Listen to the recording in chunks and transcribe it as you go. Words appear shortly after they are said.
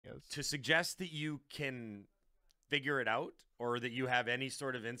was. To suggest that you can figure it out or that you have any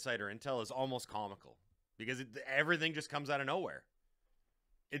sort of insight or intel is almost comical because everything just comes out of nowhere.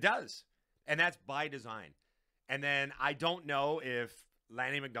 It does. And that's by design. And then I don't know if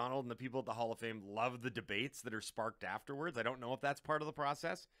Lanny McDonald and the people at the Hall of Fame love the debates that are sparked afterwards. I don't know if that's part of the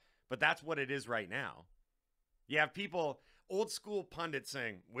process, but that's what it is right now. You have people, old school pundits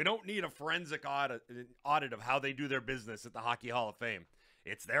saying, we don't need a forensic audit of how they do their business at the Hockey Hall of Fame.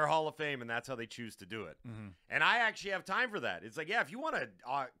 It's their Hall of Fame, and that's how they choose to do it. Mm-hmm. And I actually have time for that. It's like, yeah, if you want to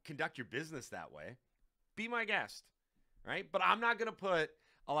conduct your business that way, be my guest, right? But I'm not going to put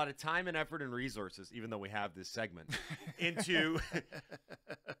a lot of time and effort and resources, even though we have this segment, into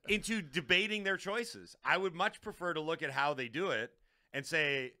debating their choices. I would much prefer to look at how they do it and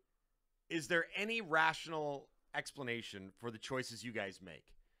say, is there any rational explanation for the choices you guys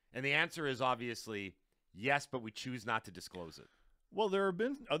make? And the answer is obviously yes, but we choose not to disclose it. Well, there have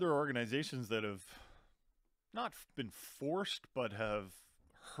been other organizations that have not been forced, but have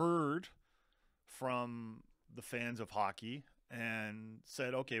heard from the fans of hockey and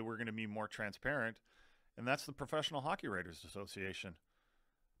said, okay, we're going to be more transparent. And that's the Professional Hockey Writers Association.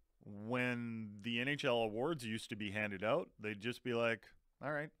 When the NHL awards used to be handed out, they'd just be like,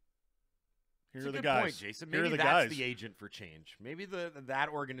 all right, here are the guys. Point, Jason. Maybe that's guys. The agent for change. Maybe that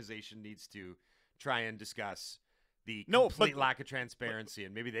organization needs to try and discuss the complete lack of transparency,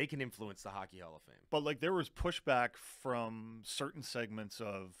 and maybe they can influence the Hockey Hall of Fame. But like there was pushback from certain segments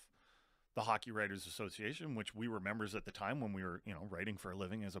of the Hockey Writers Association, which we were members at the time when we were, writing for a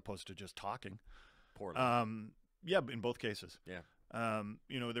living as opposed to just talking. Poorly. Yeah, in both cases. Yeah.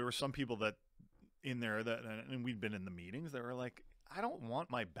 There were some people that in there that, and we'd been in the meetings, that were like, I don't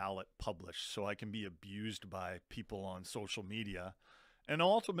want my ballot published so I can be abused by people on social media. And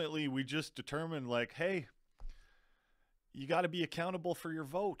ultimately we just determined like, hey, you got to be accountable for your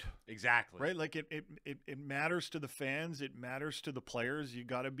vote. Exactly. Right? Like it matters to the fans. It matters to the players. You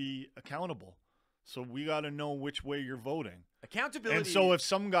got to be accountable. So we got to know which way you're voting. Accountability. And so if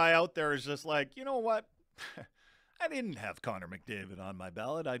some guy out there is just like, you know what? I didn't have Connor McDavid on my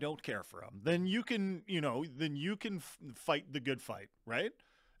ballot. I don't care for him. Then you can, fight the good fight, right?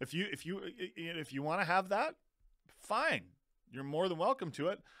 If you want to have that, fine. You're more than welcome to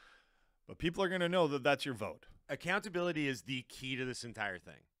it. But people are going to know that that's your vote. Accountability is the key to this entire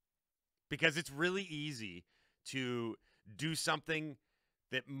thing, because it's really easy to do something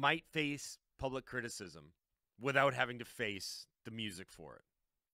that might face public criticism without having to face the music for it.